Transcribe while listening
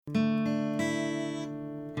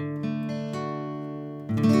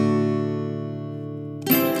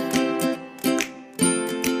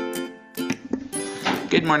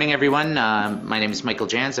Good morning, everyone. My nname is Michael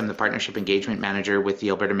Jans. I'm the Partnership Engagement Manager with the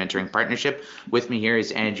Alberta Mentoring Partnership. With me here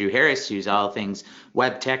is Andrew Harris, who's all things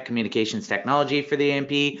web tech, communications technology for the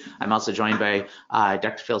AMP. I'm also joined by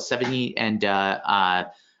Dr. Phil Sevigny and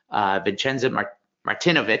Vincenza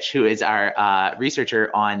Martinovic, who is our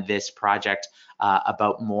researcher on this project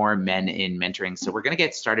about more men in mentoring. So we're going to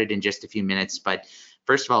get started in just a few minutes, but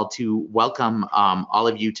first of all, to welcome all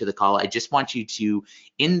of you to the call, I just want you to,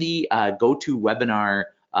 in the GoToWebinar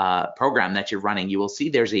program that you're running, you will see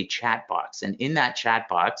there's a chat box. And in that chat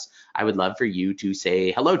box, I would love for you to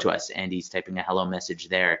say hello to us. Andy's typing a hello message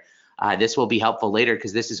there. This will be helpful later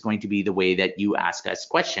because this is going to be the way that you ask us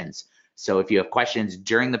questions. So if you have questions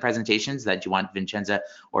during the presentations that you want Vincenza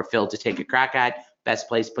or Phil to take a crack at, best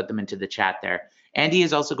place, put them into the chat there. Andy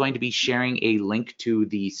is also going to be sharing a link to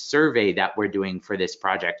the survey that we're doing for this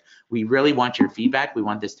project. We really want your feedback. We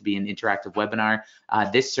want this to be an interactive webinar.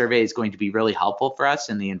 This survey is going to be really helpful for us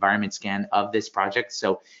in the environment scan of this project.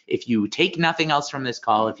 So if you take nothing else from this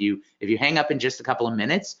call, if you hang up in just a couple of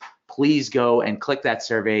minutes, please go and click that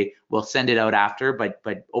survey. We'll send it out after, but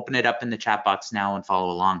open it up in the chat box now and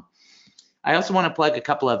follow along. I also want to plug a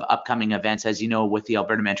couple of upcoming events. As you know, with the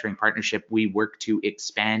Alberta Mentoring Partnership, we work to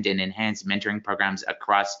expand and enhance mentoring programs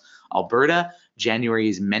across Alberta. January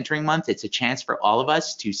is Mentoring Month. It's a chance for all of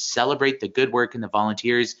us to celebrate the good work and the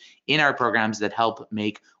volunteers in our programs that help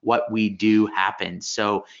make what we do happen.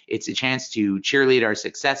 So it's a chance to cheerlead our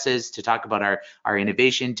successes, to talk about our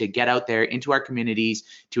innovation, to get out there into our communities,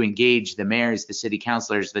 to engage the mayors, the city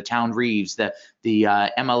councilors, the town reeves, the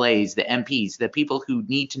MLAs, the MPs, the people who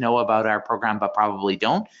need to know about our program but probably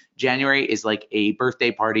don't. January is like a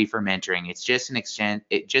birthday party for mentoring. It's just an exchange,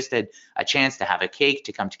 a chance to have a cake,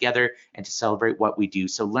 to come together and to celebrate what we do.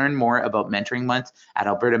 So learn more about Mentoring Month at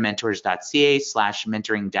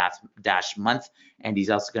albertamentors.ca/mentoring-month. And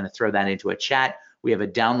he's also going to throw that into a chat. We have a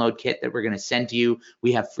download kit that we're going to send to you.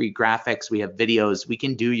 We have free graphics. We have videos. We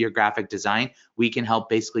can do your graphic design. We can help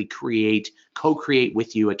basically co-create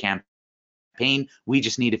with you a campaign. We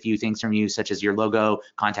just need a few things from you, such as your logo,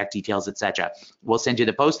 contact details, etc. We'll send you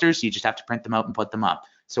the posters. You just have to print them out and put them up.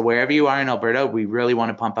 So wherever you are in Alberta, we really want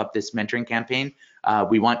to pump up this mentoring campaign.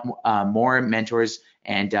 We want more mentors,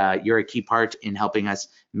 and you're a key part in helping us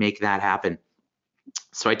make that happen.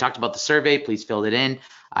 So I talked about the survey. Please fill it in.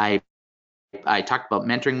 I talked about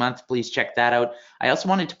Mentoring Month. Please check that out. I also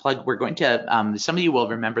wanted to plug, we're going to, some of you will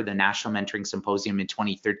remember the National Mentoring Symposium in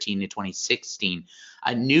 2013 to 2016.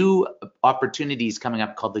 A new opportunity is coming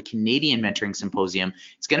up called the Canadian Mentoring Symposium.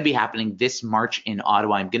 It's going to be happening this March in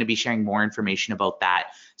Ottawa. I'm going to be sharing more information about that.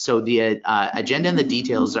 So the agenda and the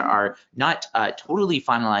details are not totally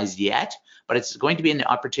finalized yet, but it's going to be an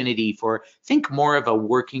opportunity for, think more of a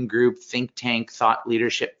working group, think tank, thought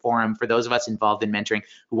leadership forum for those of us involved in mentoring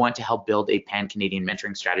who want to help build a pan-Canadian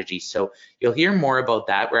mentoring strategy. So you'll hear more about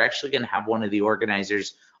that. We're actually going to have one of the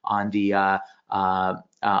organizers on the on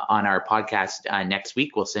our podcast next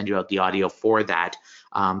week. We'll send you out the audio for that,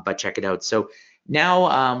 but check it out. So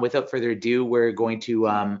now, without further ado, we're going to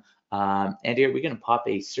Andy, are we going to pop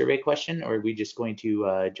a survey question, or are we just going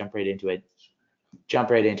to jump right into it? Jump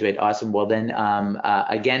right into it. Awesome. Well then,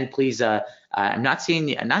 again, please. I'm not seeing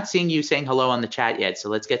you saying hello on the chat yet, so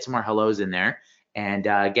let's get some more hellos in there and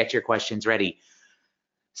get your questions ready.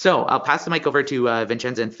 So I'll pass the mic over to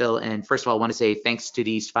Vincenza and Phil. And first of all, I want to say thanks to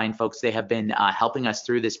these fine folks. They have been helping us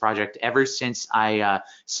through this project ever since I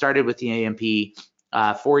started with the AMP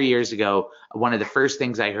 4 years ago. One of the first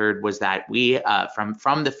things I heard was that we,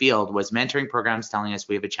 from the field, was mentoring programs telling us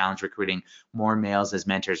we have a challenge recruiting more males as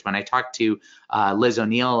mentors. When I talked to Liz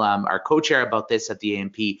O'Neill, our co-chair, about this at the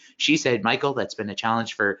AMP, she said, Michael, that's been a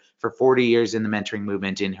challenge for 40 years in the mentoring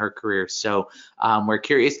movement in her career. So we're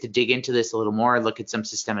curious to dig into this a little more, look at some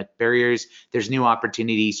systemic barriers. There's new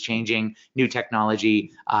opportunities changing, new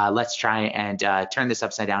technology. Let's try and turn this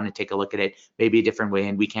upside down and take a look at it maybe a different way.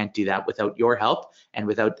 And we can't do that without your help and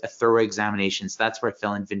without a thorough examination. So that's where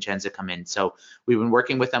Phil and Vincenza come in. So we've been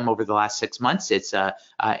working with them over the last 6 months. It's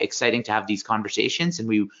exciting to have these conversations,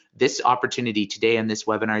 and this opportunity today in this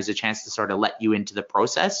webinar is a chance to sort of let you into the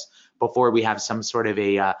process before we have some sort of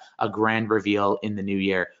a grand reveal in the new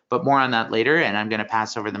year. But more on that later, and I'm going to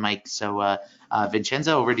pass over the mic. So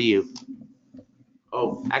Vincenza, over to you.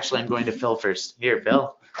 Oh, actually, I'm going to Phil first. Here,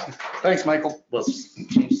 Phil. Thanks, Michael. We'll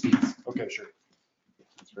change seats. Okay, sure.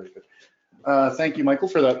 That's very good. Thank you, Michael,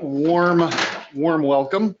 for that warm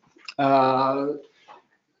welcome.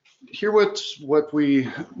 Here what we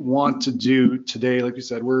want to do today. Like you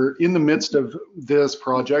said, we're in the midst of this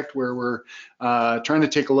project where we're trying to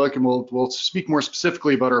take a look, and we'll speak more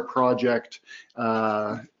specifically about our project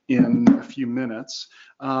in a few minutes.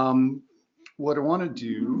 what I want to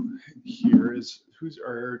do here is,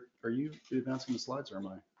 are you advancing the slides or am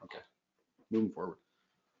I? Okay, moving forward.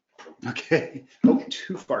 Okay, oh,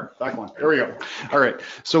 too far, back one, there we go. All right,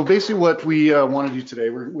 so basically what we want to do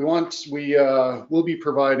today, we'll be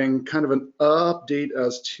providing kind of an update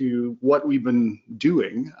as to what we've been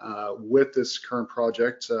doing with this current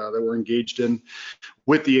project that we're engaged in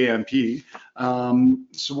with the AMP.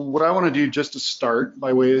 So what I want to do just to start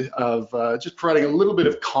by way of just providing a little bit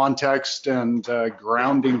of context and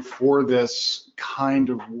grounding for this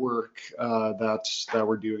kind of work that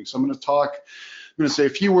we're doing. So I'm going to say a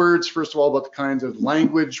few words, first of all, about the kinds of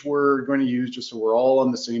language we're going to use, just so we're all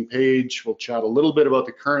on the same page. We'll chat a little bit about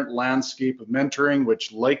the current landscape of mentoring,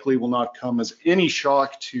 which likely will not come as any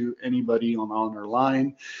shock to anybody on our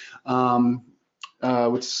line.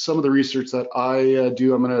 With some of the research that I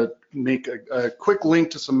do, I'm going to make a quick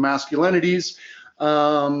link to some masculinities,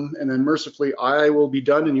 and then mercifully I will be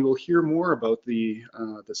done, and you will hear more about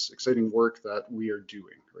this exciting work that we are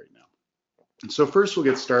doing right now. So first we'll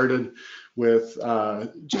get started with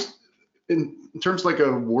just in terms like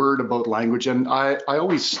a word about language, and I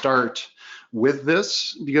always start with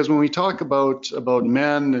this because when we talk about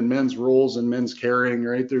men and men's roles and men's caring,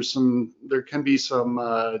 right, there can be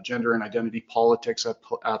some gender and identity politics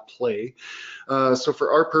at play. So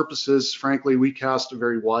for our purposes, frankly, we cast a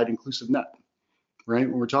very wide inclusive net. Right,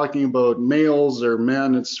 when we're talking about males or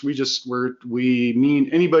men, we mean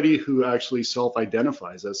anybody who actually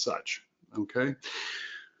self-identifies as such. Okay.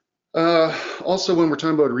 Also, when we're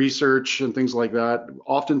talking about research and things like that,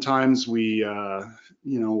 oftentimes we,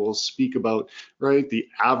 we'll speak about, right, the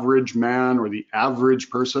average man or the average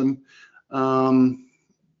person.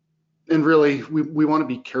 And really, we want to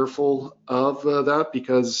be careful of that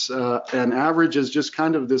because an average is just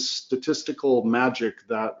kind of this statistical magic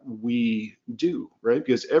that we do, right?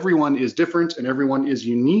 Because everyone is different and everyone is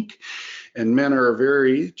unique. And men are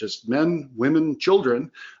just men, women,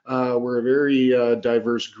 children, we're a very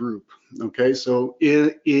diverse group. Okay, so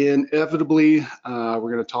inevitably, we're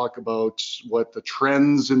going to talk about what the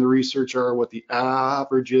trends in the research are, what the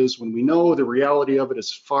average is, when we know the reality of it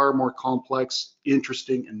is far more complex,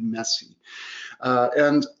 interesting, and messy.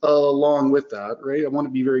 And along with that, right, I want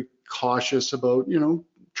to be very cautious about,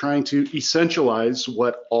 trying to essentialize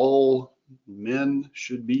what all men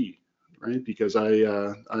should be. Right, because one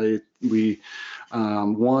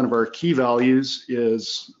of our key values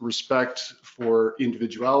is respect for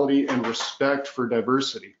individuality and respect for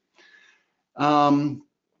diversity. And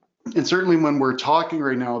certainly when we're talking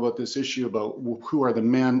right now about this issue about who are the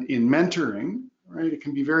men in mentoring, right, it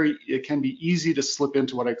can be easy to slip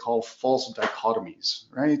into what I call false dichotomies,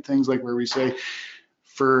 right? Things like where we say,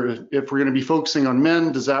 if we're going to be focusing on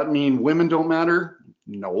men, does that mean women don't matter?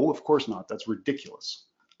 No, of course not. That's ridiculous.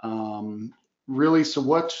 Really, so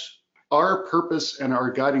what our purpose and our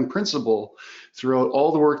guiding principle throughout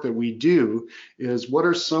all the work that we do is what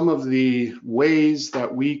are some of the ways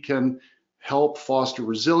that we can help foster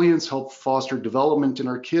resilience, help foster development in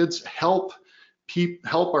our kids, help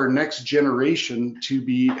our next generation to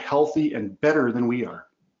be healthy and better than we are.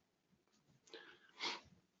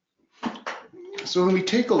 So when we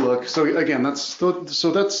take a look, so again, that's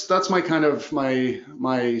my kind of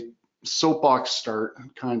my soapbox start,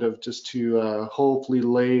 kind of just to hopefully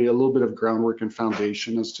lay a little bit of groundwork and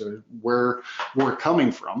foundation as to where we're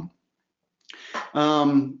coming from.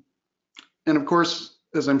 And of course,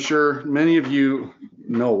 as I'm sure many of you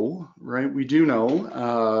know, right, we do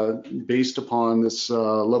know, based upon this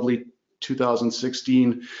lovely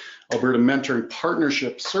 2016 Alberta Mentoring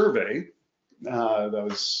Partnership Survey that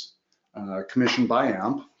was commissioned by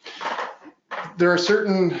AMP, there are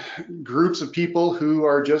certain groups of people who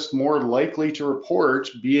are just more likely to report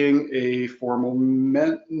being a formal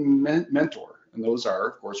mentor, and those are,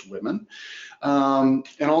 of course, women, and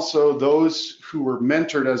also those who were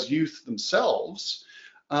mentored as youth themselves.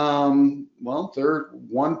 Well, they're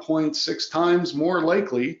 1.6 times more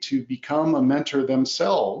likely to become a mentor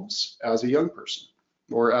themselves as a young person,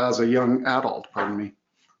 or as a young adult, pardon me.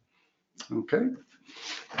 Okay.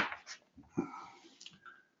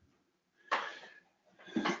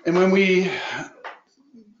 And when we're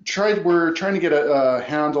trying to get a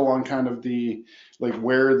handle on kind of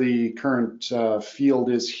where the current field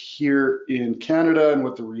is here in Canada and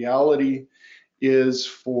what the reality is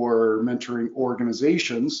for mentoring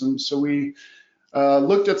organizations. And so we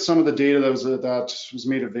looked at some of the data that was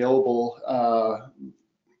made available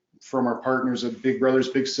from our partners at Big Brothers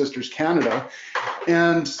Big Sisters Canada,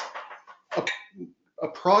 and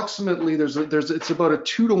approximately it's about a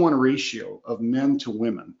 2-to-1 ratio of men to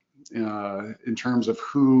women in terms of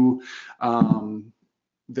who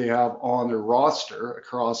they have on their roster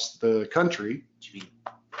across the country. Do you mean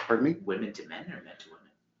Pardon me? women to men or men to women?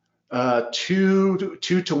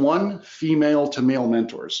 2 to 1 female to male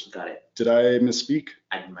mentors. Got it. Did I misspeak?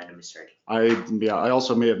 I might have misheard. I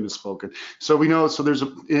also may have misspoken. So we know, so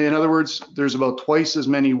in other words, there's about twice as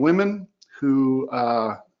many women who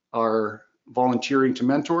are volunteering to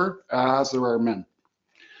mentor as there are men.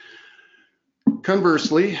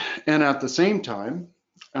 Conversely, and at the same time,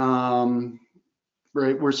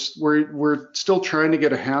 right, we're still trying to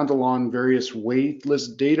get a handle on various wait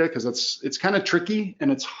list data, because it's kind of tricky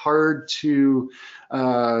and it's hard to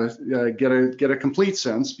get a complete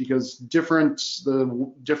sense, because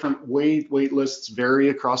the different wait lists vary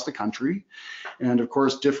across the country, and of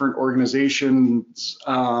course different organizations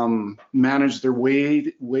manage their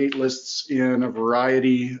wait lists in a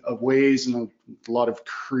variety of ways and a lot of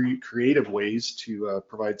creative ways to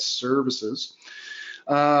provide services.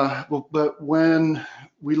 But when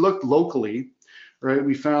we looked locally, right,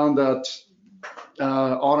 we found that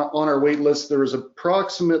on our wait list, there was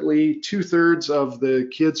approximately 2/3 of the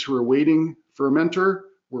kids who were waiting for a mentor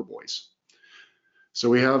were boys. So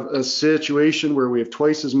we have a situation where we have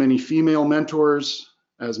twice as many female mentors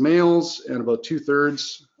as males, and about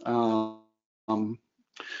 2/3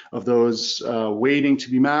 of those waiting to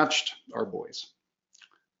be matched are boys.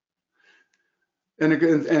 And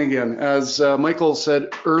again, as Michael said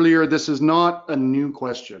earlier, this is not a new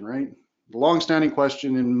question, right? The long-standing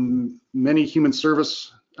question in many human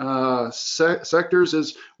service sectors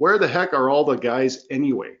is, where the heck are all the guys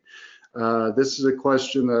anyway? This is a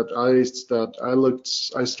question that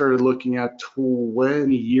I started looking at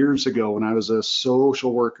 20 years ago when I was a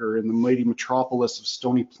social worker in the mighty metropolis of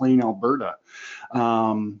Stony Plain, Alberta.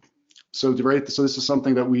 So this is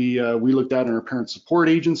something that we looked at in our parent support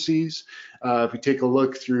agencies. If we take a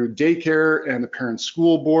look through daycare and the parent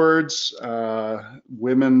school boards,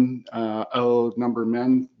 women outnumber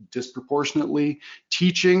men disproportionately.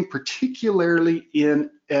 Teaching, particularly in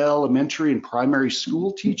elementary and primary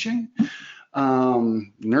school teaching,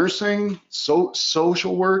 nursing,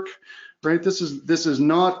 social work, right? This is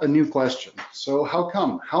not a new question. So how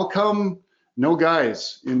come? How come no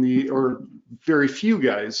guys or very few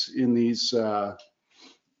guys in these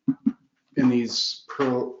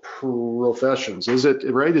professions? Is it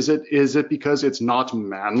right? Is it because it's not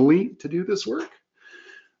manly to do this work?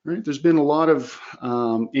 Right? There's been a lot of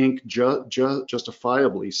ink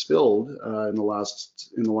justifiably spilled in the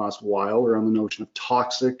last while around the notion of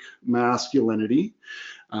toxic masculinity.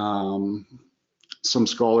 Some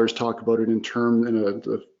scholars talk about it in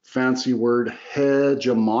a fancy word,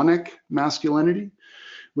 hegemonic masculinity,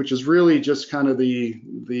 which is really just kind of the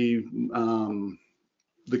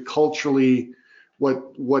culturally,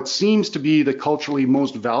 what seems to be the culturally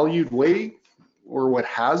most valued way, or what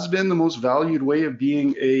has been the most valued way of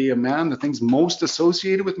being a man, the things most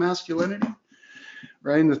associated with masculinity,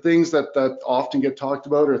 right? And the things that often get talked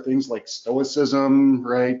about are things like stoicism,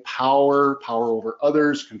 right? Power over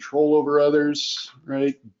others, control over others,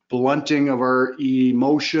 right? Blunting of our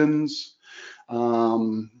emotions,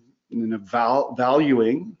 and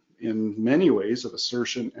valuing in many ways of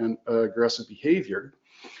assertion and aggressive behavior.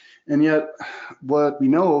 And yet what we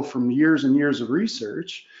know from years and years of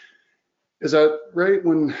research is that, right,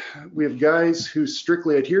 when we have guys who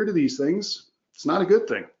strictly adhere to these things, it's not a good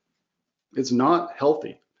thing. It's not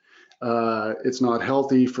healthy. It's not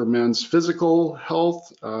healthy for men's physical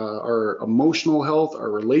health, our emotional health, our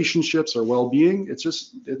relationships, our well-being.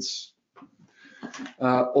 It's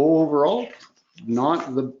overall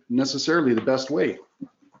not necessarily the best way.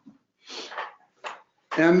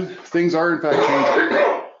 And things are in fact changing.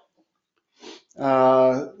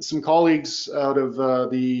 Some colleagues out of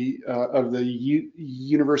the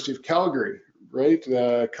University of Calgary, right,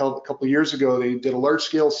 a couple of years ago, they did a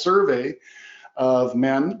large-scale survey of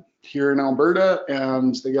men here in Alberta,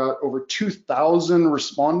 and they got over 2,000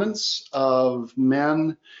 respondents of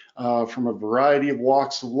men from a variety of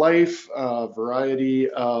walks of life, a variety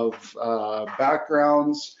of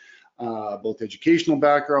backgrounds, both educational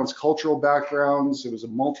backgrounds, cultural backgrounds. It was a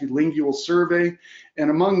multilingual survey. And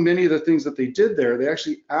among many of the things that they did there, they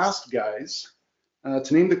actually asked guys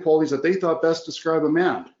to name the qualities that they thought best describe a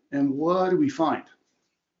man. And what do we find?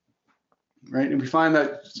 Right, and we find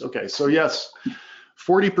that, okay, so yes,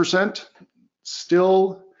 40%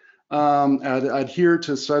 still adhere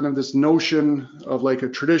to sort of this notion of like a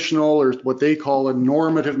traditional, or what they call a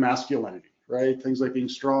normative masculinity, right? Things like being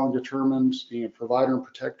strong, determined, being a provider and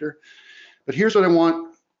protector. But here's what I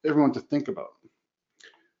want everyone to think about.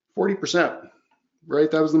 40%, right?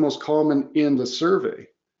 That was the most common in the survey.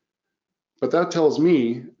 But that tells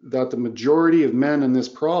me that the majority of men in this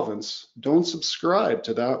province don't subscribe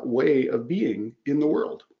to that way of being in the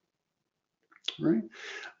world, right?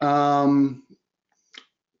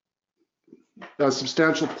 A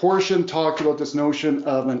substantial portion talked about this notion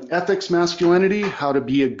of an ethics masculinity, how to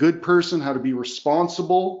be a good person, how to be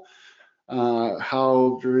responsible,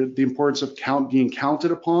 how the importance of being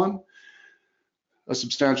counted upon. A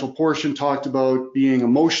substantial portion talked about being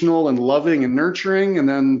emotional and loving and nurturing, and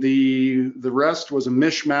then the rest was a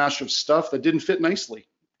mishmash of stuff that didn't fit nicely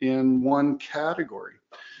in one category.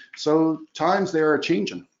 So times they are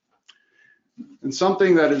changing. And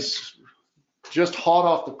something that is just hot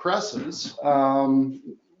off the presses,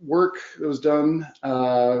 work that was done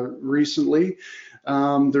recently.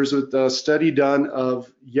 There's a study done of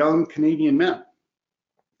young Canadian men.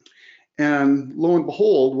 And lo and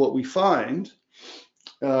behold, what we find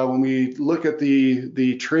when we look at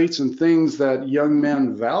the traits and things that young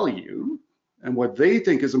men value and what they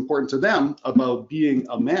think is important to them about being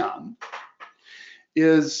a man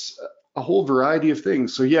is a whole variety of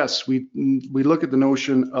things. So yes, we look at the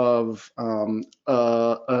notion of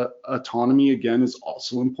autonomy again is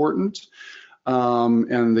also important.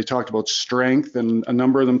 And they talked about strength, and a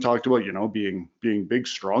number of them talked about, being big,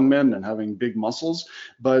 strong men and having big muscles.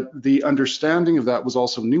 But the understanding of that was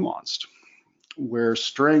also nuanced, where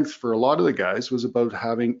strength for a lot of the guys was about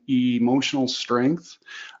having emotional strength,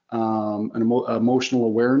 and emotional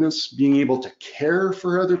awareness, being able to care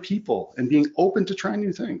for other people and being open to trying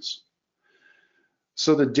new things.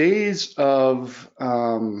 So the days of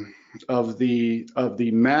the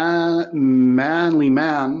manly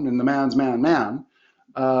man and the man's man,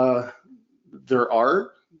 there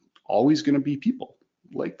are always going to be people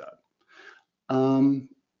like that,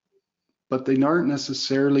 but they aren't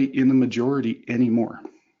necessarily in the majority anymore.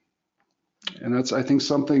 And that's, I think,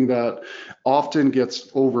 something that often gets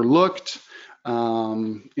overlooked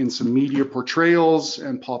in some media portrayals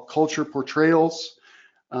and pop culture portrayals.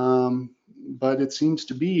 But it seems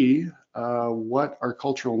to be what our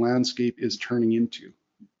cultural landscape is turning into,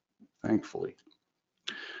 thankfully.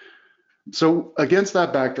 So against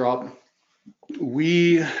that backdrop,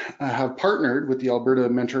 we have partnered with the Alberta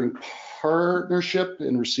Mentoring Partnership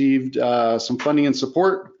and received some funding and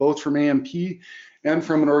support, both from AMP and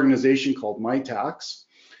from an organization called MyTax,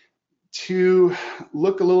 to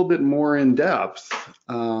look a little bit more in depth,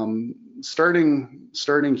 starting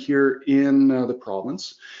here in the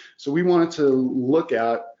province. So we wanted to look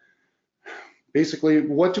at basically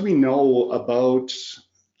what do we know about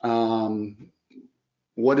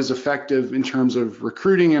what is effective in terms of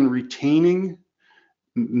recruiting and retaining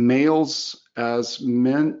males as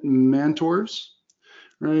mentors,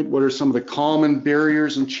 right? What are some of the common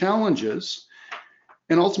barriers and challenges?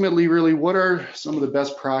 And ultimately, really, what are some of the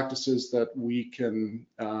best practices that we can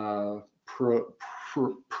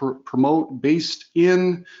promote based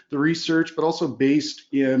in the research, but also based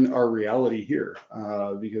in our reality here?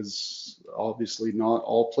 Because obviously not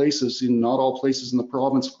all places in the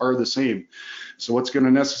province are the same. So what's going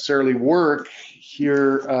to necessarily work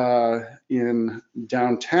here in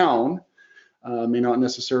downtown may not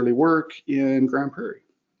necessarily work in Grand Prairie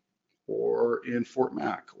or in Fort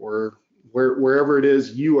Mac or wherever it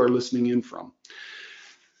is you are listening in from.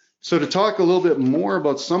 So to talk a little bit more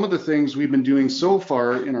about some of the things we've been doing so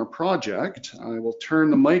far in our project, I will turn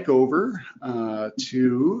the mic over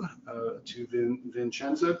to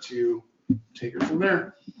Vincenza to take it from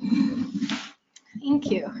there. Thank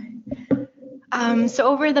you. So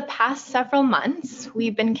over the past several months,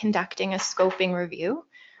 we've been conducting a scoping review,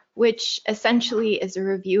 which essentially is a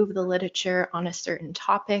review of the literature on a certain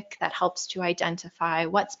topic that helps to identify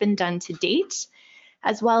what's been done to date,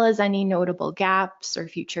 as well as any notable gaps or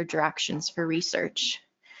future directions for research.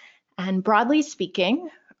 And broadly speaking,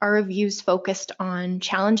 our reviews focused on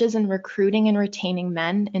challenges in recruiting and retaining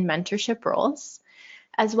men in mentorship roles,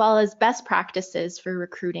 as well as best practices for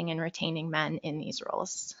recruiting and retaining men in these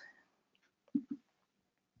roles.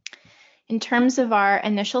 In terms of our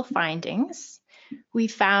initial findings, we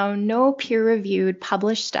found no peer-reviewed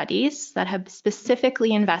published studies that have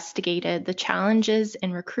specifically investigated the challenges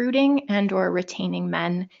in recruiting and/or retaining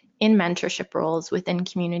men in mentorship roles within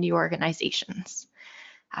community organizations.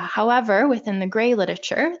 However, within the Gray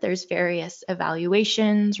literature, there's various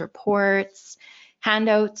evaluations, reports,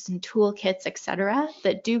 handouts, and toolkits, etc.,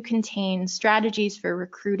 that do contain strategies for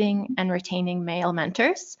recruiting and retaining male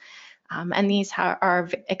mentors, and these are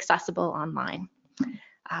accessible online.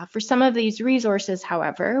 For some of these resources,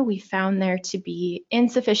 however, we found there to be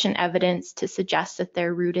insufficient evidence to suggest that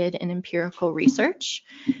they're rooted in empirical research,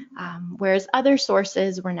 whereas other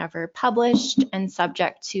sources were never published and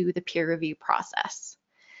subject to the peer review process.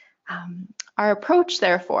 Our approach,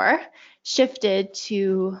 therefore, shifted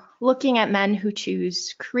to looking at men who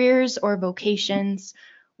choose careers or vocations,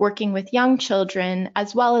 working with young children,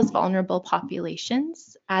 as well as vulnerable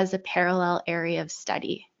populations as a parallel area of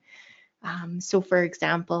study. So for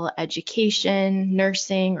example, education,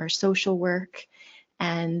 nursing, or social work,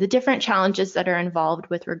 and the different challenges that are involved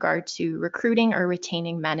with regard to recruiting or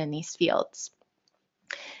retaining men in these fields.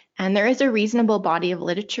 And there is a reasonable body of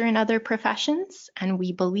literature in other professions, and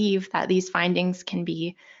we believe that these findings can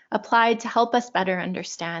be applied to help us better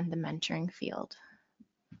understand the mentoring field.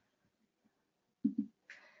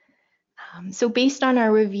 So based on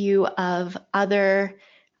our review of other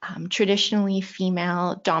traditionally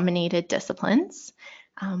female-dominated disciplines,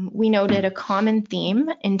 we noted a common theme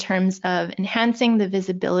in terms of enhancing the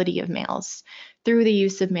visibility of males through the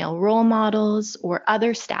use of male role models or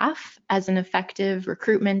other staff as an effective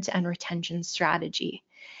recruitment and retention strategy.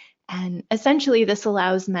 And essentially, this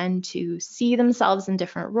allows men to see themselves in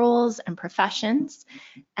different roles and professions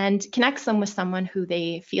and connects them with someone who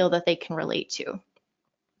they feel that they can relate to.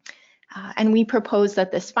 And we propose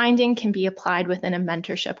that this finding can be applied within a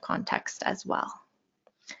mentorship context as well.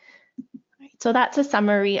 So that's a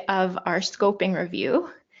summary of our scoping review.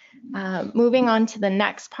 Moving on to the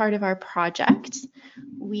next part of our project,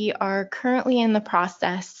 we are currently in the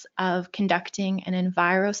process of conducting an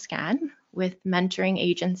EnviroScan with mentoring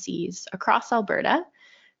agencies across Alberta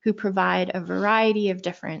who provide a variety of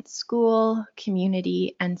different school,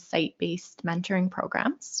 community, and site-based mentoring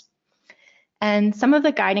programs. And some of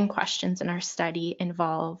the guiding questions in our study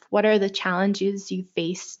involve what are the challenges you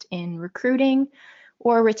faced in recruiting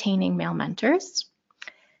or retaining male mentors?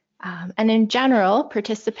 And in general,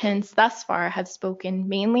 participants thus far have spoken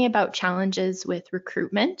mainly about challenges with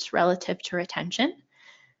recruitment relative to retention.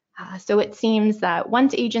 So it seems that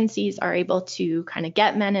once agencies are able to kind of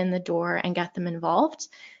get men in the door and get them involved,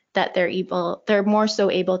 that they're more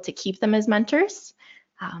so able to keep them as mentors.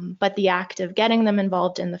 But the act of getting them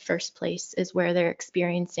involved in the first place is where they're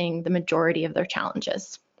experiencing the majority of their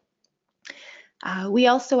challenges. We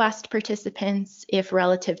also asked participants if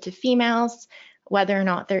relative to females, whether or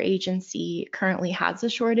not their agency currently has a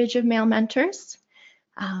shortage of male mentors.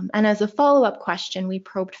 And as a follow-up question, we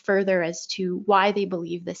probed further as to why they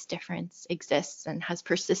believe this difference exists and has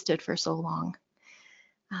persisted for so long.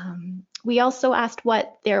 We also asked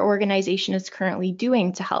what their organization is currently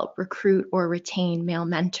doing to help recruit or retain male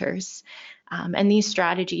mentors. And these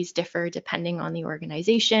strategies differ depending on the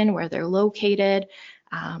organization, where they're located,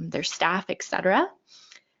 their staff, etc.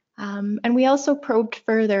 And we also probed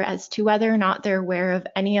further as to whether or not they're aware of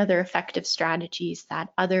any other effective strategies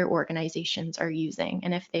that other organizations are using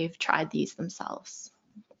and if they've tried these themselves.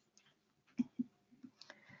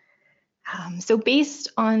 So based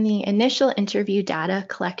on the initial interview data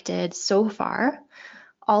collected so far,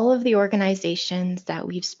 all of the organizations that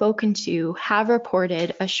we've spoken to have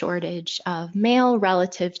reported a shortage of male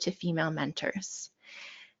relative to female mentors.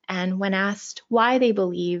 And when asked why they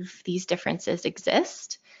believe these differences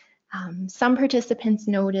exist, some participants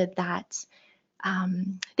noted that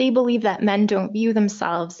they believe that men don't view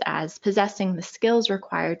themselves as possessing the skills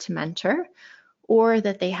required to mentor, or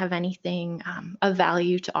that they have anything of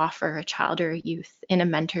value to offer a child or a youth in a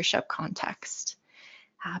mentorship context.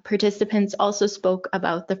 Participants also spoke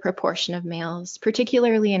about the proportion of males,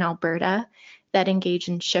 particularly in Alberta, that engage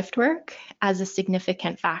in shift work as a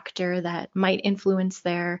significant factor that might influence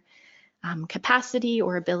their capacity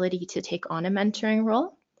or ability to take on a mentoring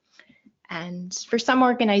role. And for some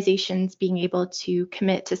organizations, being able to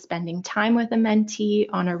commit to spending time with a mentee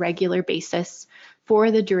on a regular basis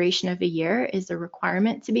for the duration of a year is a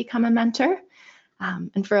requirement to become a mentor.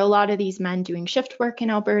 And for a lot of these men doing shift work in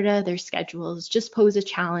Alberta, their schedules just pose a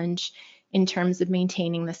challenge in terms of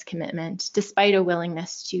maintaining this commitment, despite a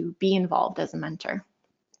willingness to be involved as a mentor.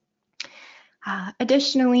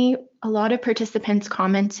 Additionally, a lot of participants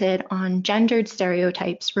commented on gendered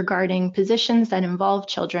stereotypes regarding positions that involve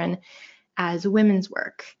children as women's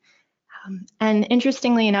work. And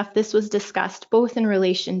interestingly enough, this was discussed both in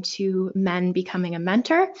relation to men becoming a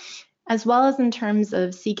mentor, as well as in terms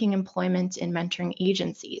of seeking employment in mentoring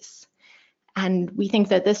agencies. And we think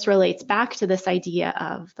that this relates back to this idea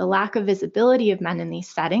of the lack of visibility of men in these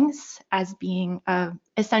settings as being an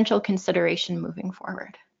essential consideration moving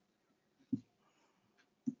forward.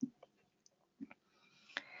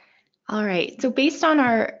 All right, so based on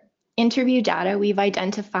our interview data, we've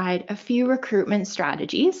identified a few recruitment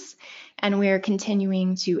strategies, and we are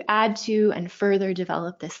continuing to add to and further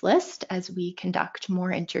develop this list as we conduct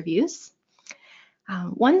more interviews.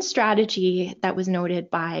 One strategy that was noted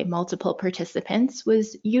by multiple participants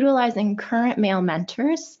was utilizing current male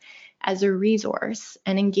mentors as a resource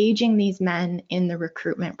and engaging these men in the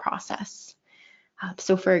recruitment process.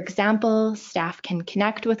 So for example, staff can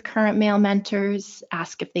connect with current male mentors,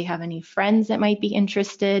 ask if they have any friends that might be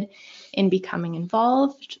interested in becoming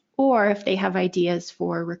involved, or if they have ideas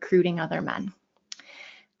for recruiting other men.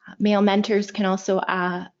 Male mentors can also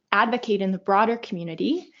advocate in the broader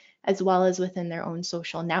community as well as within their own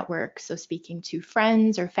social network. So speaking to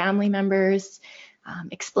friends or family members,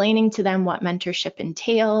 explaining to them what mentorship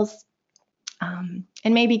entails,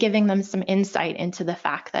 and maybe giving them some insight into the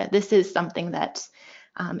fact that this is something that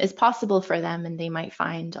is possible for them and they might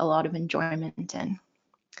find a lot of enjoyment in.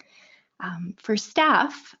 For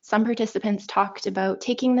staff, some participants talked about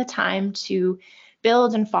taking the time to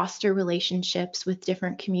build and foster relationships with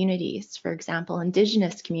different communities, for example,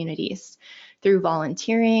 Indigenous communities, through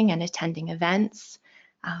volunteering and attending events,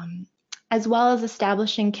 as well as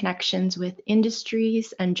establishing connections with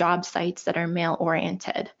industries and job sites that are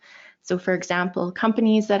male-oriented. So for example,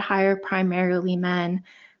 companies that hire primarily men,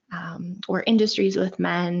 or industries with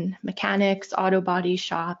men, mechanics, auto body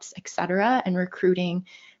shops, etc., and recruiting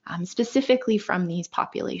specifically from these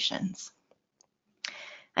populations.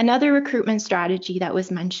 Another recruitment strategy that was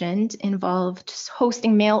mentioned involved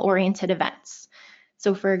hosting male-oriented events.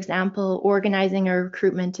 So for example, organizing a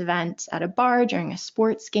recruitment event at a bar during a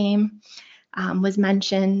sports game was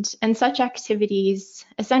mentioned, and such activities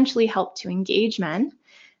essentially help to engage men,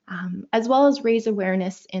 as well as raise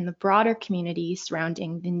awareness in the broader community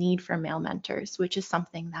surrounding the need for male mentors, which is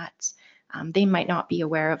something that they might not be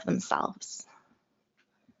aware of themselves.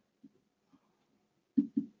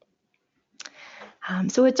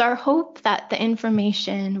 So it's our hope that the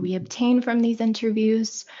information we obtain from these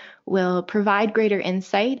interviews will provide greater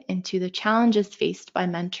insight into the challenges faced by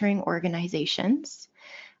mentoring organizations,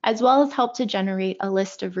 as well as help to generate a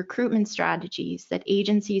list of recruitment strategies that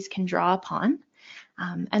agencies can draw upon,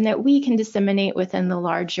 and that we can disseminate within the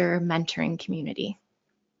larger mentoring community.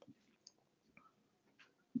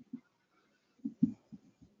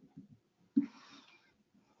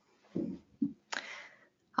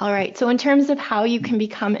 All right, so in terms of how you can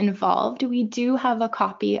become involved, we do have a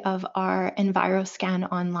copy of our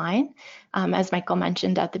EnviroScan online, as Michael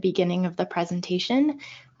mentioned at the beginning of the presentation.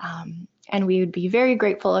 And we would be very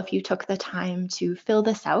grateful if you took the time to fill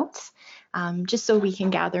this out, just so we can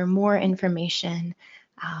gather more information.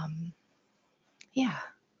 Yeah.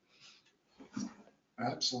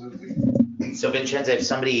 Absolutely. So Vincenza, if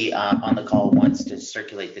somebody on the call wants to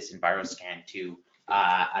circulate this EnviroScan to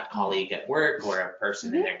a colleague at work or a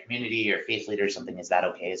person in their community or faith leader or something, is that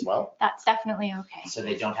okay as well? That's definitely okay. So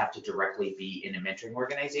they don't have to directly be in a mentoring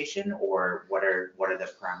organization, or what are the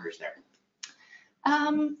parameters there?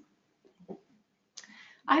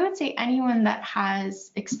 I would say anyone that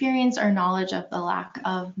has experience or knowledge of the lack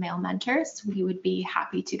of male mentors, we would be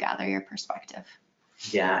happy to gather your perspective.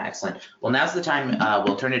 Yeah, excellent. Well, now's the time.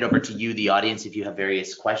 We'll turn it over to you, the audience. If you have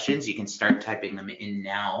various questions, you can start typing them in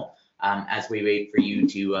now as we wait for you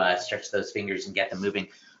to stretch those fingers and get them moving.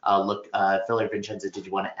 Look, Phil or Vincenza, did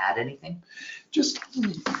you want to add anything? Just,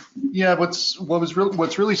 yeah, what's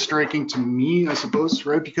really striking to me, I suppose,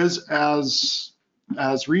 right? Because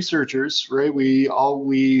as researchers, right, we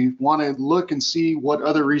want to look and see what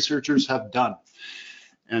other researchers have done.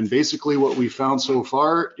 And basically what we found so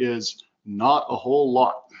far is not a whole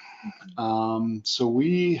lot. So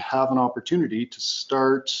we have an opportunity to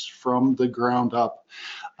start from the ground up,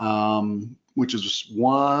 which is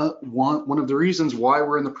one of the reasons why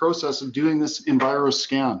we're in the process of doing this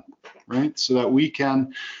EnviroScan, right? So that we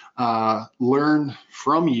can learn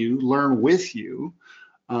from you, learn with you,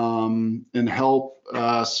 and help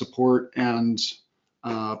support and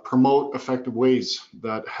promote effective ways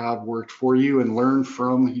that have worked for you and learn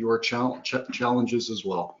from your challenges as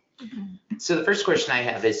well. So the first question I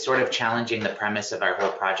have is sort of challenging the premise of our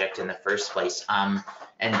whole project in the first place. And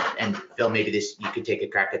Phil, maybe you could take a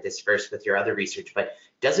crack at this first with your other research, but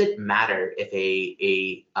does it matter if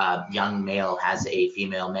a young male has a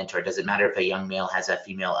female mentor? Does it matter if a young male has a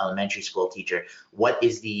female elementary school teacher? What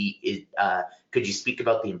is could you speak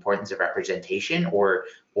about the importance of representation, or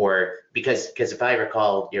because if I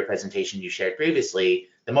recall your presentation you shared previously,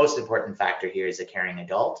 the most important factor here is a caring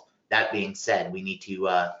adult. That being said, we need to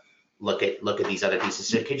look at these other pieces.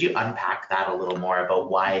 So could you unpack that a little more about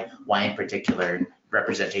why in particular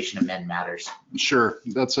representation of men matters? Sure,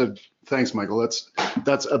 that's a Thanks, Michael.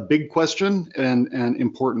 That's a big question and an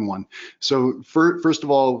important one. So first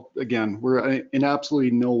of all, again, we're in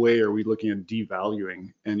absolutely no way are we looking at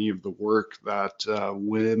devaluing any of the work that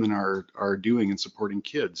women are doing in supporting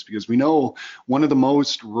kids, because we know one of the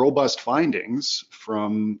most robust findings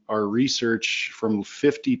from our research, from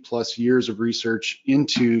 50 plus years of research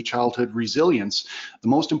into childhood resilience, the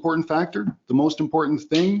most important factor, the most important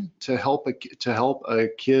thing to help a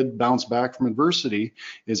kid bounce back from adversity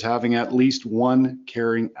is having at least one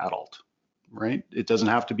caring adult, right? It doesn't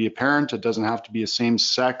have to be a parent. It doesn't have to be a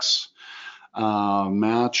same-sex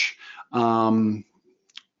match. So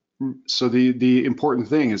the important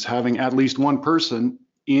thing is having at least one person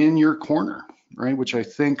in your corner, right? Which I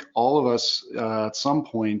think all of us at some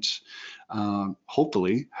point,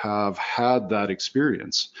 hopefully, have had that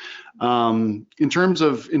experience. In terms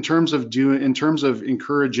of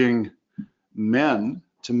encouraging men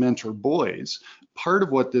to mentor boys, part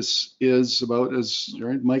of what this is about is,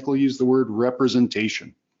 right, Michael used the word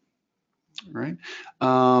representation, right?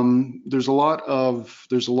 There's a lot of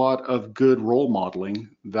good role modeling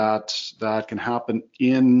that can happen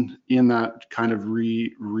in that kind of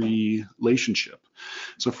relationship.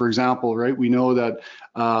 So for example, right, we know that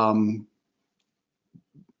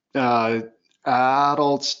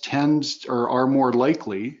adults are more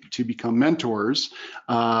likely to become mentors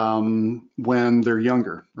when they're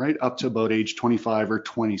younger, right? Up to about age 25 or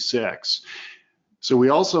 26. So we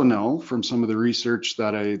also know from some of the research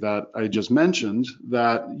that I just mentioned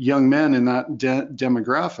that young men in that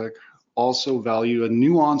demographic also value a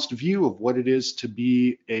nuanced view of what it is to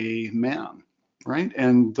be a man, right?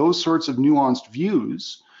 And those sorts of nuanced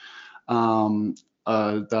views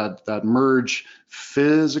that merge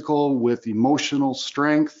physical with emotional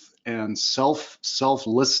strength and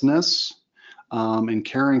selflessness and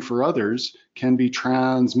caring for others can be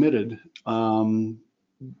transmitted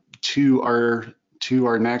to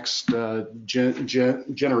our next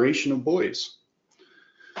generation of boys.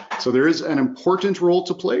 So there is an important role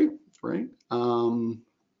to play, right? And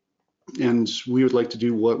we would like to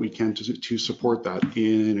do what we can to support that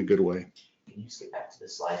in a good way. Can you skip back to the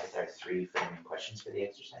slide with our 3 framing questions for the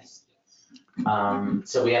exercise?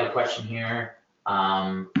 So we have a question here.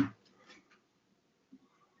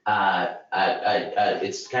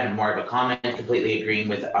 It's kind of more of a comment, completely agreeing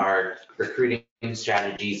with our recruiting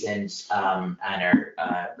strategies and our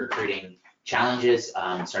recruiting challenges,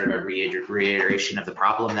 sort of a reiteration of the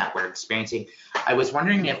problem that we're experiencing. I was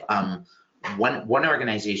wondering if one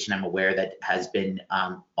organization I'm aware that has been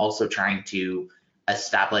also trying to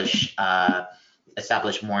establish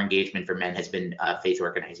more engagement for men has been faith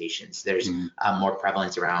organizations. There's more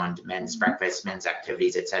prevalence around men's breakfast, men's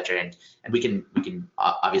activities, etc. And we can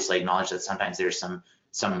obviously acknowledge that sometimes there's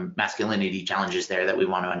some masculinity challenges there that we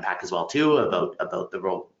want to unpack as well too about the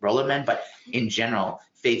role of men. But in general,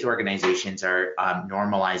 faith organizations are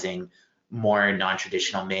normalizing more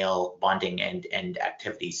non-traditional male bonding and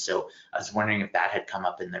activities. So I was wondering if that had come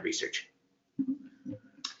up in the research.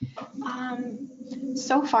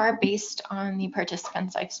 So far, based on the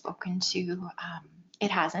participants I've spoken to,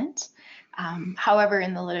 it hasn't. However,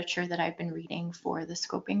 in the literature that I've been reading for the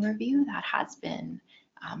scoping review, that has been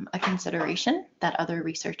a consideration that other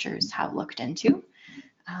researchers have looked into.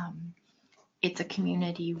 It's a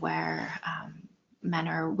community where men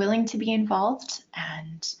are willing to be involved,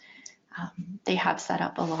 and they have set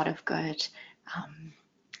up a lot of good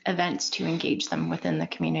events to engage them within the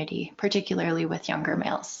community, particularly with younger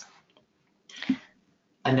males.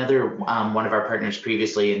 Another one of our partners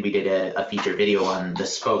previously, and we did a feature video on the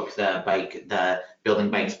Spoke, the building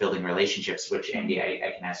bikes, building relationships, which Andy,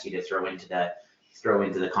 I can ask you to throw into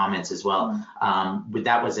the comments as well.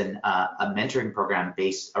 That was a mentoring program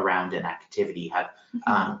based around an activity.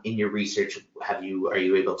 In your research, are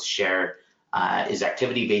you able to share? Is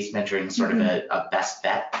activity-based mentoring sort of a best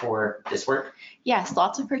bet for this work? Yes,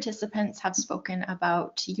 lots of participants have spoken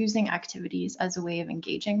about using activities as a way of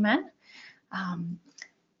engaging men,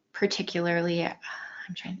 particularly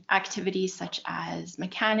activities such as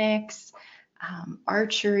mechanics,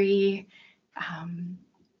 archery,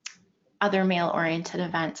 other male-oriented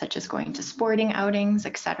events such as going to sporting outings,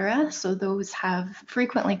 etc. So those have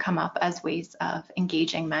frequently come up as ways of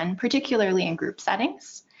engaging men, particularly in group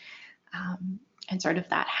settings. And sort of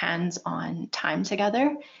that hands-on time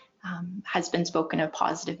together has been spoken of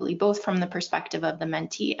positively, both from the perspective of the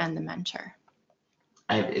mentee and the mentor.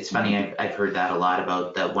 It's funny, I've heard that a lot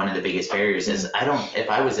about that. One of the biggest barriers is if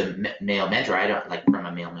I was a male mentor, from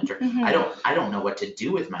a male mentor, I don't know what to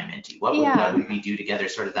do with my mentee. What would we do together?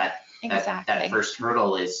 Sort of that first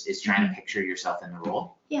hurdle is trying to picture yourself in the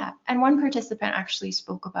role. Yeah, and one participant actually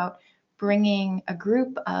spoke about bringing a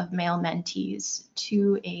group of male mentees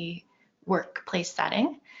to a workplace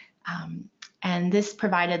setting. And this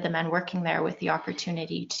provided the men working there with the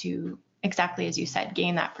opportunity to, exactly as you said,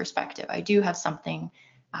 gain that perspective. I do have something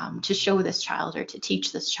to show this child or to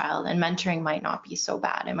teach this child, and mentoring might not be so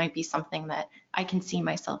bad. It might be something that I can see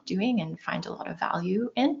myself doing and find a lot of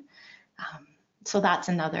value in. So that's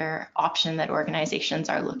another option that organizations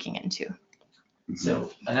are looking into.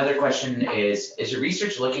 So another question is your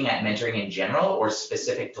research looking at mentoring in general or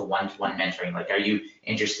specific to one-to-one mentoring? Like, are you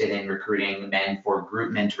interested in recruiting men for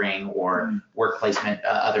group mentoring or workplace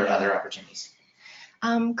other opportunities?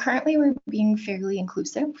 Currently, we're being fairly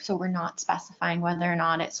inclusive, so we're not specifying whether or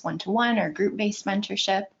not it's one-to-one or group-based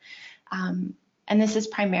mentorship. And this is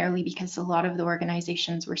primarily because a lot of the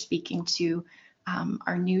organizations we're speaking to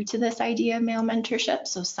are new to this idea of male mentorship.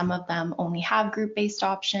 So some of them only have group-based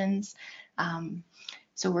options.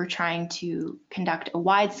 So we're trying to conduct a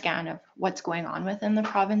wide scan of what's going on within the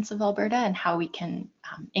province of Alberta and how we can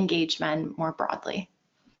engage men more broadly.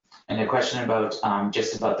 And a question about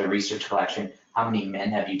just about the research collection. How many men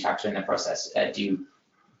have you talked to in the process? Do you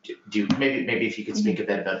maybe if you could speak a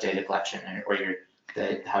bit about data collection or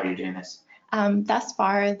how you're doing this? Thus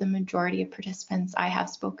far, the majority of participants I have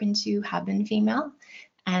spoken to have been female.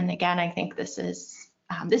 And again, I think this is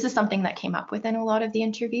something that came up within a lot of the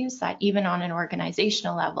interviews, that even on an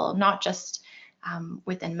organizational level, not just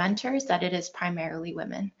within mentors, that it is primarily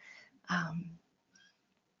women.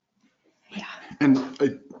 Yeah. And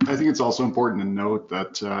I think it's also important to note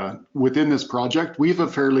that within this project, we have a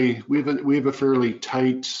fairly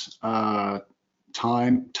tight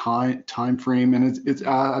time frame, and it's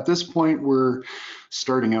at this point we're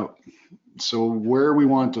starting out. So where we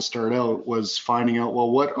want to start out was finding out, well,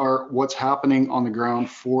 what's happening on the ground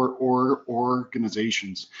for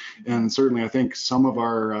organizations. And certainly I think some of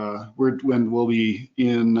our, we'll be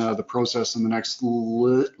in the process in the next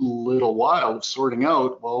little while of sorting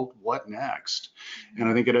out, well, what next? And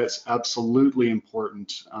I think it is absolutely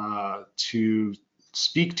important to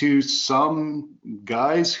speak to some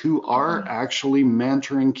guys who are actually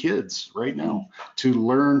mentoring kids right now to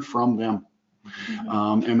learn from them.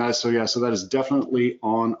 And so that is definitely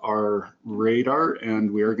on our radar,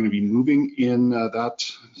 and we are going to be moving in that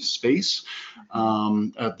space.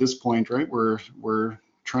 At this point, right, we're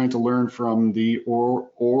trying to learn from the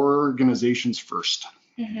organizations first,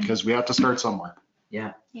 because we have to start somewhere.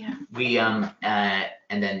 Yeah. We and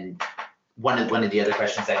then one of the other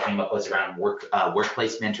questions that came up was around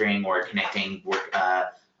workplace mentoring or connecting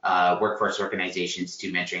workforce organizations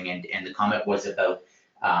to mentoring, and the comment was about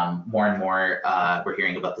more and more we're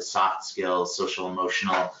hearing about the soft skills, social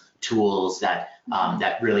emotional tools that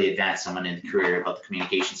really advance someone in the career, about the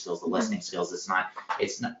communication skills, the listening skills. It's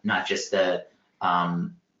not just the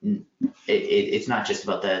it's not just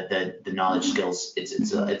about the knowledge skills.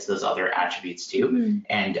 It's those other attributes too.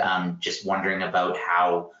 And just wondering about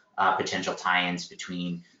how potential tie-ins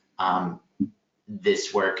between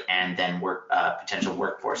this work and then potential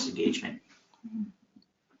workforce engagement.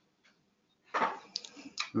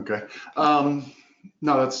 Okay. No,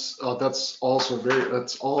 that's also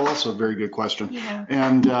a very good question. Yeah.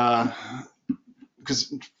 And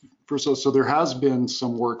because so there has been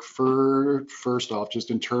some work first off,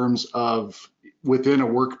 just in terms of within a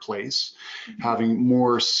workplace, having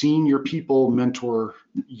more senior people mentor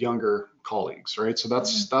younger colleagues, right? So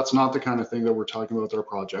that's not the kind of thing that we're talking about with our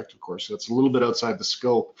project, of course. That's a little bit outside the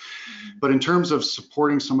scope. But in terms of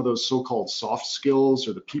supporting some of those so-called soft skills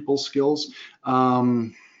or the people skills,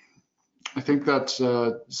 I think that's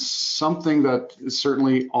something that is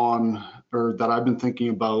certainly or that I've been thinking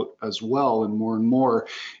about as well, and more,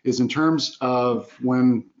 is in terms of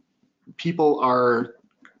when people are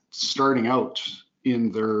starting out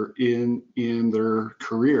in their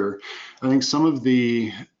career. I think some of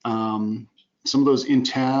those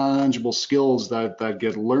intangible skills that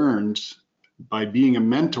get learned by being a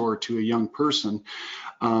mentor to a young person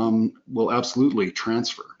will absolutely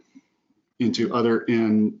transfer into other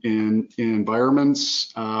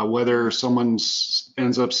environments, whether someone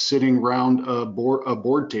ends up sitting around a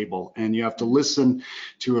board table and you have to listen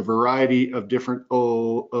to a variety of different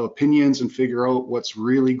opinions and figure out what's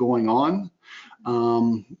really going on.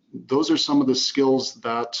 Those are some of the skills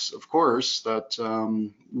that, of course, that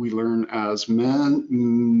we learn as mentors,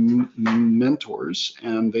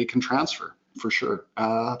 and they can transfer for sure,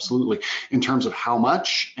 absolutely. In terms of how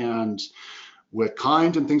much and what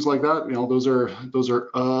kind and things like that, those are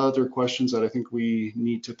other questions that I think we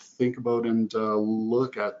need to think about and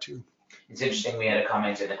look at too. It's interesting. We had a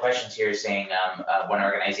comment in the questions here saying one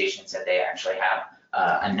organization said they actually have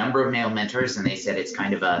a number of male mentors, and they said it's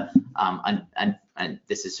kind of and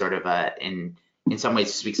this is sort of in some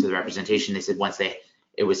ways speaks to the representation. They said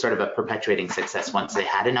it was sort of a perpetuating success. Once they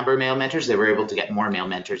had a number of male mentors, they were able to get more male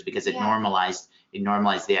mentors because it normalized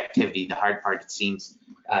the activity. The hard part, it seems,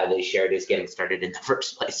 they shared, is getting started in the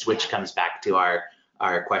first place, which comes back to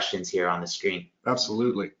our questions here on the screen.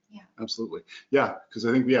 Absolutely. Yeah. Absolutely. Yeah, because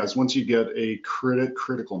I think, it's once you get a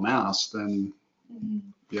critical mass, then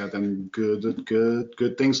then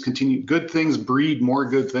good things continue. Good things breed more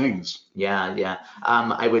good things. Yeah.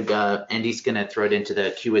 I would, Andy's gonna throw it into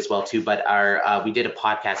the queue as well too, but we did a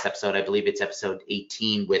podcast episode, I believe it's episode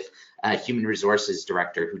 18, with a human resources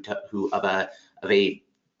director who of a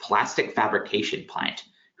plastic fabrication plant,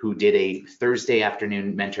 who did a Thursday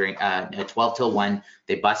afternoon mentoring, 12 till 1.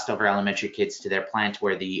 They bussed over elementary kids to their plant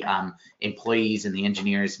where the employees and the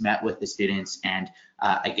engineers met with the students. And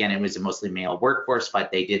again, it was a mostly male workforce,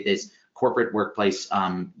 but they did this corporate workplace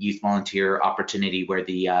youth volunteer opportunity where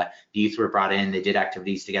the youth were brought in. They did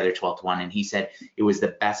activities together 12 to 1. And he said it was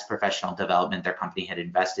the best professional development their company had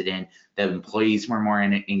invested in. The employees were more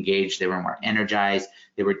engaged. They were more energized.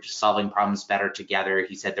 They were solving problems better together.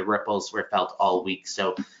 He said the ripples were felt all week.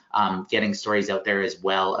 So getting stories out there as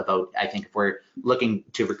well about, I think if we're looking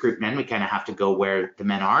to recruit men, we kind of have to go where the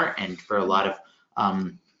men are. And for a lot of,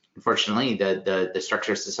 unfortunately, the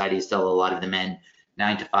structure of society is still a lot of the men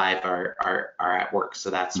 9 to 5 are at work. So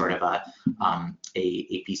that's sort of a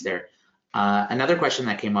piece there. Another question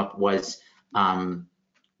that came up was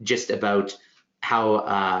just about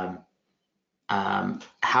how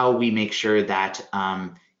we make sure that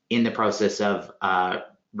in the process of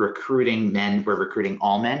recruiting men, we're recruiting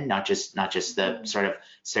all men, not just the sort of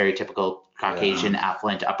stereotypical Caucasian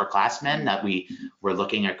affluent upperclassmen, that we're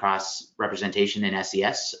looking across representation in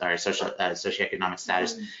SES or socioeconomic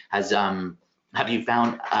status. Have you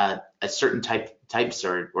found a certain types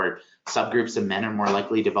or subgroups of men are more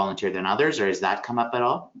likely to volunteer than others, or has that come up at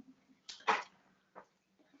all?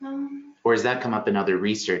 Or has that come up in other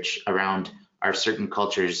research around are certain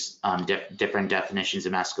cultures different definitions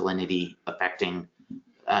of masculinity affecting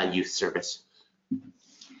youth service?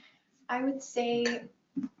 I would say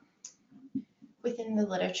within the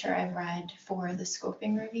literature I've read for the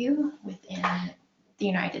scoping review within the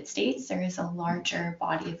United States, there is a larger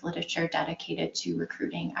body of literature dedicated to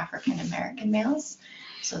recruiting African American males.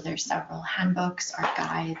 So there's several handbooks or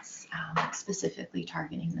guides specifically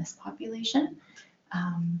targeting this population.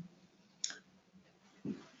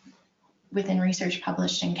 Within research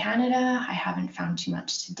published in Canada, I haven't found too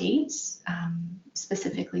much to date,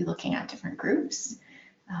 specifically looking at different groups.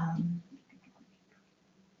 I'm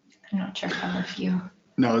not sure if you.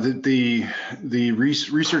 No, the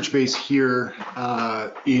research base here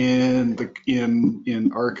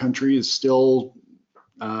in our country is still,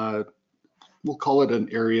 we'll call it an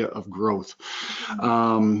area of growth.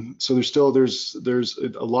 So there's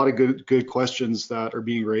a lot of good questions that are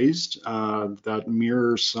being raised that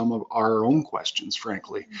mirror some of our own questions,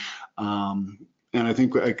 frankly. And I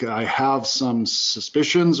think I have some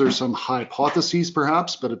suspicions or some hypotheses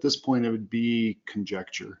perhaps, but at this point it would be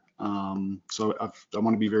conjecture. So I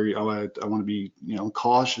want to be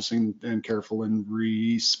cautious and careful and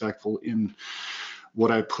respectful in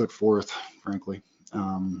what I put forth, frankly.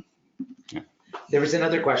 Yeah. There was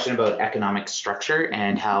another question about economic structure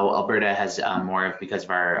and how Alberta has more of, because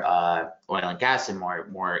of our oil and gas and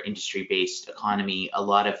more industry-based economy, a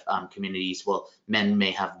lot of communities, men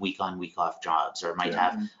may have week on, week off jobs, or might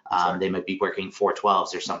have, they might be working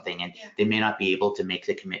 4/12s or something, and they may not be able to make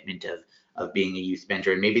the commitment of being a youth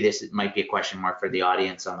mentor. And maybe this might be a question more for the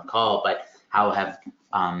audience on the call, but how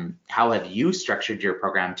have you structured your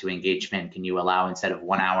program to engage men? Can you allow, instead of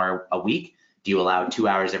 1 hour a week, do you allow 2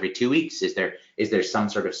 hours every 2 weeks? Is there some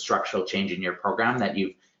sort of structural change in your program that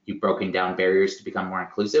you've broken down barriers to become more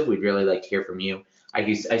inclusive? We'd really like to hear from you.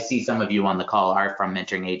 I see some of you on the call are from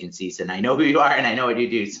mentoring agencies, and I know who you are and I know what you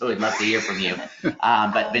do, so we'd love to hear from you.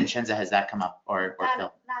 But Vincenza, has that come up, or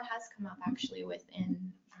Phil? That has come up actually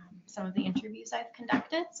within some of the interviews I've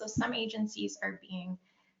conducted. So some agencies are being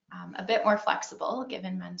a bit more flexible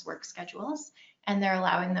given men's work schedules, and they're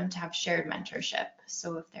allowing them to have shared mentorship.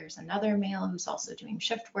 So if there's another male who's also doing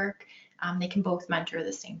shift work, they can both mentor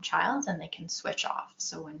the same child and they can switch off.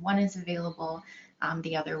 So when one is available,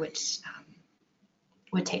 the other would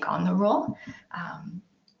take on the role.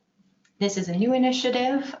 This is a new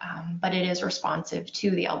initiative, but it is responsive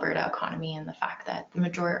to the Alberta economy and the fact that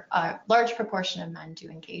a large proportion of men do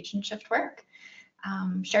engage in shift work.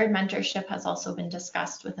 Shared mentorship has also been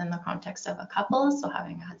discussed within the context of a couple, so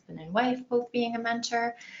having a husband and wife both being a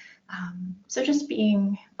mentor. So just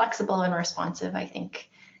being flexible and responsive, I think,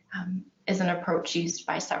 is an approach used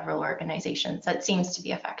by several organizations that seems to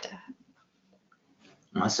be effective.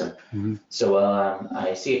 Awesome. Mhm. So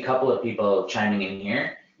I see a couple of people chiming in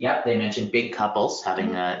here. Yep, they mentioned big couples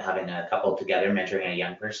having a couple together mentoring a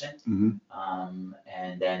young person. Mhm.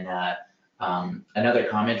 And then another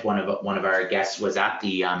comment, one of our guests was at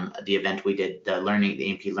the event we did, the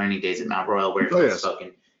A&P Learning Days at Mount Royal, where Oh, he yes. spoke,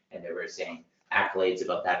 and they were saying accolades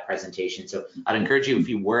about that presentation. So I'd encourage you, if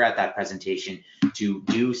you were at that presentation,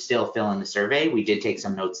 to still fill in the survey. We did take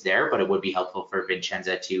some notes there, but it would be helpful for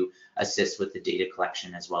Vincenza to assist with the data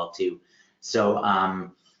collection as well too. So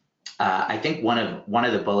I think one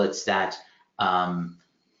of the bullets that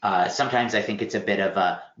sometimes I think it's a bit of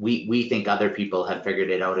a, we think other people have figured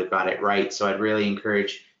it out or got it right. So I'd really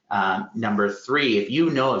encourage number 3, if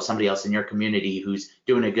you know of somebody else in your community who's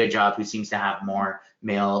doing a good job, who seems to have more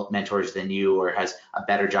male mentors than you, or has a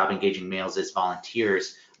better job engaging males as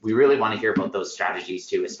volunteers, we really want to hear about those strategies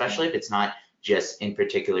too, especially if it's not just in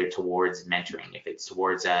particular towards mentoring. If it's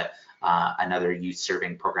towards another youth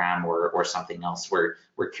serving program or something else,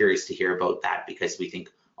 we're curious to hear about that, because we think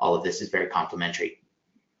all of this is very complementary.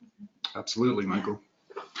 Absolutely, Michael.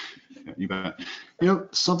 Yeah, you bet. You know,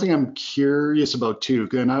 something I'm curious about too,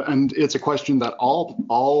 and it's a question that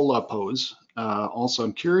I'll pose. Also,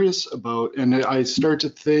 I'm curious about, and I start to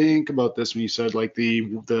think about this when you said like the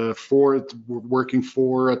working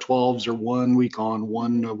 4 12s or 1 week on,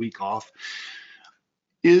 1 week off.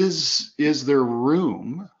 Is there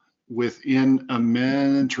room within a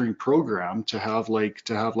mentoring program to have a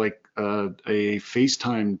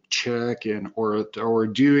FaceTime check-in or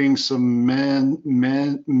doing some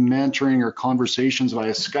mentoring or conversations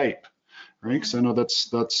via Skype, right? Because I know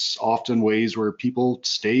that's often ways where people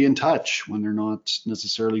stay in touch when they're not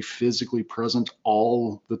necessarily physically present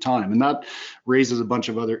all the time, and that raises a bunch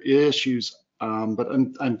of other issues. But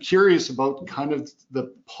I'm curious about kind of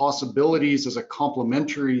the possibilities as a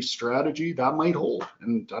complementary strategy that might hold.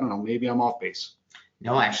 And I don't know, maybe I'm off base.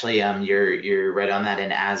 No, actually, you're right on that.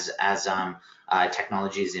 And as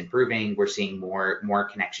technology is improving, we're seeing more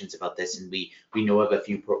connections about this. And we know of a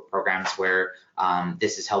few programs where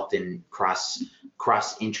this has helped in cross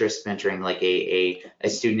interest mentoring, like a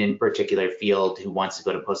student in a particular field who wants to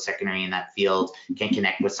go to post-secondary in that field can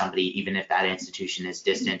connect with somebody, even if that institution is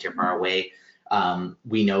distant or far away.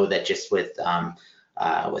 We know that just with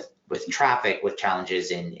traffic, with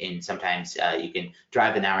challenges in sometimes you can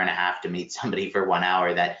drive an hour and a half to meet somebody for 1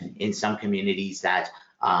 hour, that in some communities that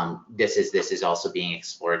this is also being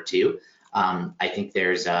explored too. I think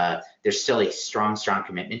there's still a strong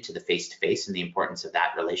commitment to the face-to-face and the importance of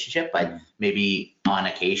that relationship, but maybe on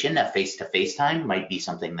occasion a face-to-face time might be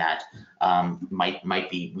something that might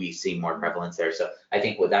be, we see more prevalence there. So I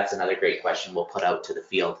think that's another great question we'll put out to the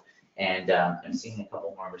field. And I'm seeing a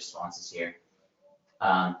couple more responses here.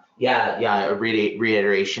 A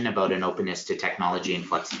reiteration about an openness to technology and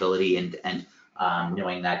flexibility, and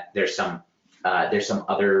knowing that there's some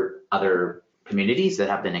other communities that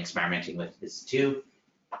have been experimenting with this too.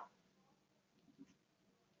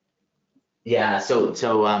 Yeah, so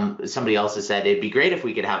somebody else has said it'd be great if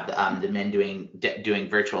we could have the men doing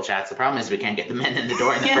virtual chats. The problem is we can't get the men in the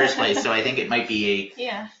door in the first place. So I think it might be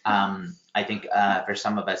I think for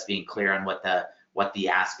some of us, being clear on what the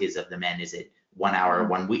ask is of the men. Is it 1 hour,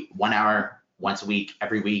 1 week, 1 hour once a week,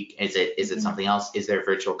 every week? Is it something else? Is there a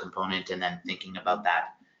virtual component? And then think about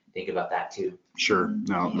that too. Sure.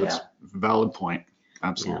 No, that's a valid point.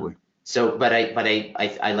 Absolutely. Yeah. So, but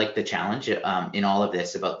I like the challenge in all of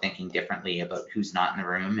this about thinking differently about who's not in the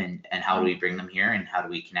room and how do we bring them here and how do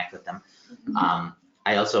we connect with them.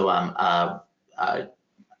 I also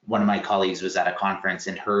one of my colleagues was at a conference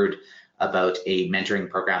and heard about a mentoring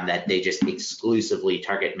program that they just exclusively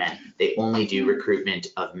target men. They only do recruitment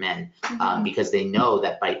of men because they know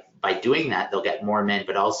that by doing that they'll get more men,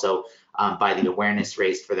 but also by the awareness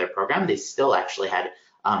raised for their program, they still actually had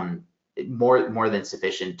more than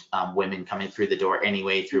sufficient women coming through the door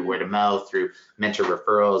anyway, through word of mouth, through mentor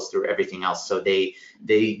referrals, through everything else. So they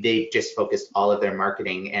just focused all of their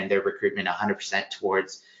marketing and their recruitment 100%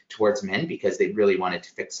 towards men, because they really wanted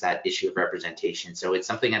to fix that issue of representation. So it's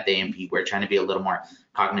something at the A&P we're trying to be a little more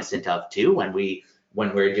cognizant of too when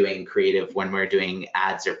we're doing creative, when we're doing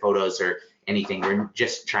ads or photos or anything. We're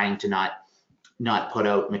just trying to not put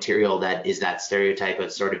out material that is that stereotype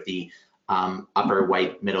of sort of the upper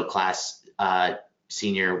white middle class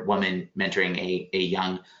senior woman mentoring a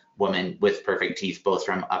young woman with perfect teeth, both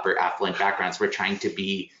from upper affluent backgrounds. We're trying to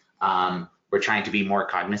be more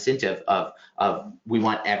cognizant of we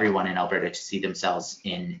want everyone in Alberta to see themselves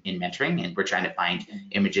in mentoring, and we're trying to find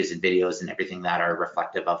images and videos and everything that are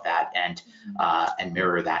reflective of that and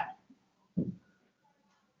mirror that.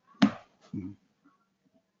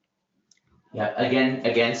 Yeah,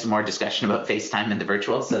 again, some more discussion about FaceTime and the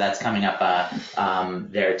virtual. So that's coming up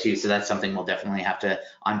there too. So that's something we'll definitely have to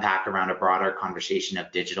unpack around a broader conversation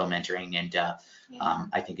of digital mentoring. And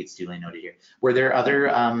I think it's duly noted here. Were there other,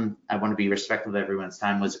 I want to be respectful of everyone's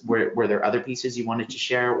time, were there other pieces you wanted to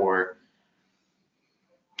share or?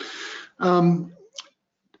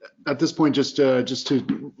 At this point, just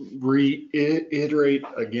to reiterate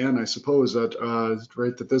again, I suppose that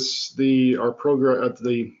right, that our program,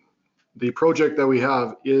 the project that we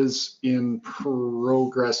have is in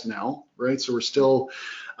progress now, right? So we're still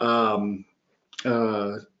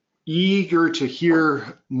eager to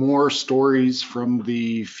hear more stories from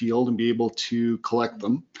the field and be able to collect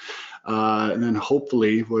them, and then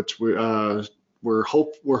hopefully, what we're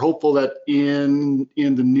hopeful that in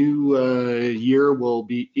the new year we'll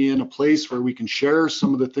be in a place where we can share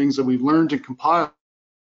some of the things that we've learned and compiled,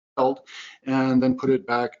 and then put it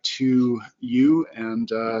back to you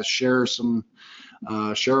and share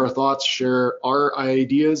our thoughts, share our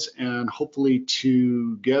ideas, and hopefully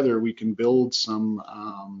together we can build some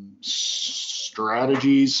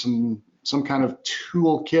strategies, some kind of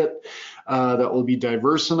toolkit that will be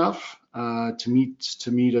diverse enough to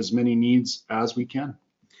meet as many needs as we can.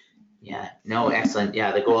 Yeah, no, excellent.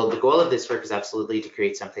 Yeah, the goal of this work is absolutely to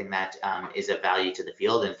create something that is of value to the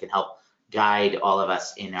field and can help guide all of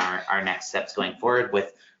us in our next steps going forward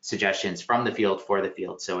with suggestions from the field for the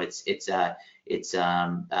field. So it's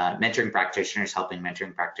mentoring practitioners helping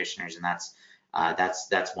mentoring practitioners, and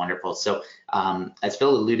that's wonderful. So as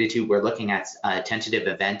Phil alluded to, we're looking at a tentative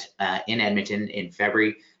event in Edmonton in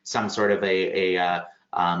February, some sort of a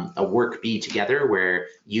work bee together where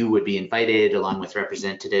you would be invited along with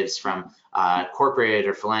representatives from corporate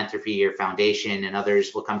or philanthropy or foundation, and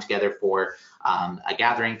others will come together for a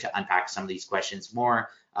gathering to unpack some of these questions more,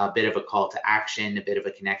 a bit of a call to action, a bit of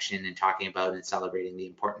a connection, and talking about and celebrating the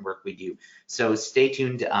important work we do. So stay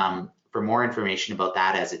tuned for more information about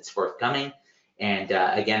that as it's forthcoming. And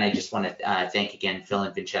again, I just want to thank again Phil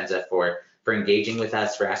and Vincenza for engaging with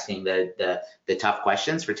us, for asking the tough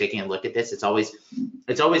questions, for taking a look at this. It's always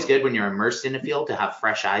good when you're immersed in a field to have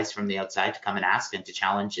fresh eyes from the outside to come and ask and to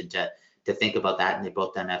challenge and to think about that. And they've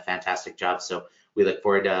both done a fantastic job. So we look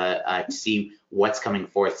forward to see what's coming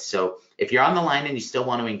forth. So if you're on the line and you still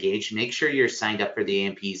want to engage, make sure you're signed up for the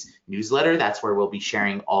AMP's newsletter. That's where we'll be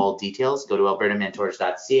sharing all details. Go to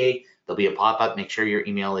albertamentors.ca. There'll be a pop-up. Make sure your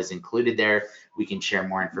email is included there. We can share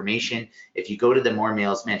more information. If you go to the More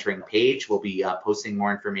Males Mentoring page, we'll be posting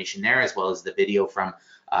more information there, as well as the video from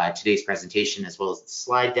today's presentation, as well as the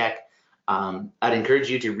slide deck. I'd encourage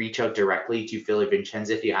you to reach out directly to Phil or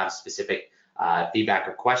Vincenza if you have specific feedback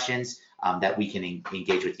or questions that we can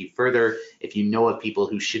engage with you further. If you know of people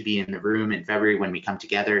who should be in the room in February when we come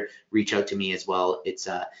together, reach out to me as well. It's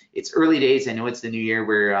early days. I know it's the new year.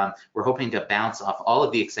 We're hoping to bounce off all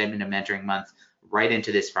of the excitement of Mentoring Month right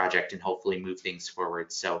into this project and hopefully move things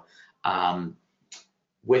forward. So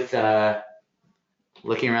with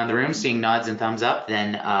looking around the room, seeing nods and thumbs up,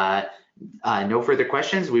 then no further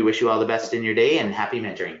questions. We wish you all the best in your day and happy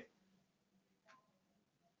mentoring.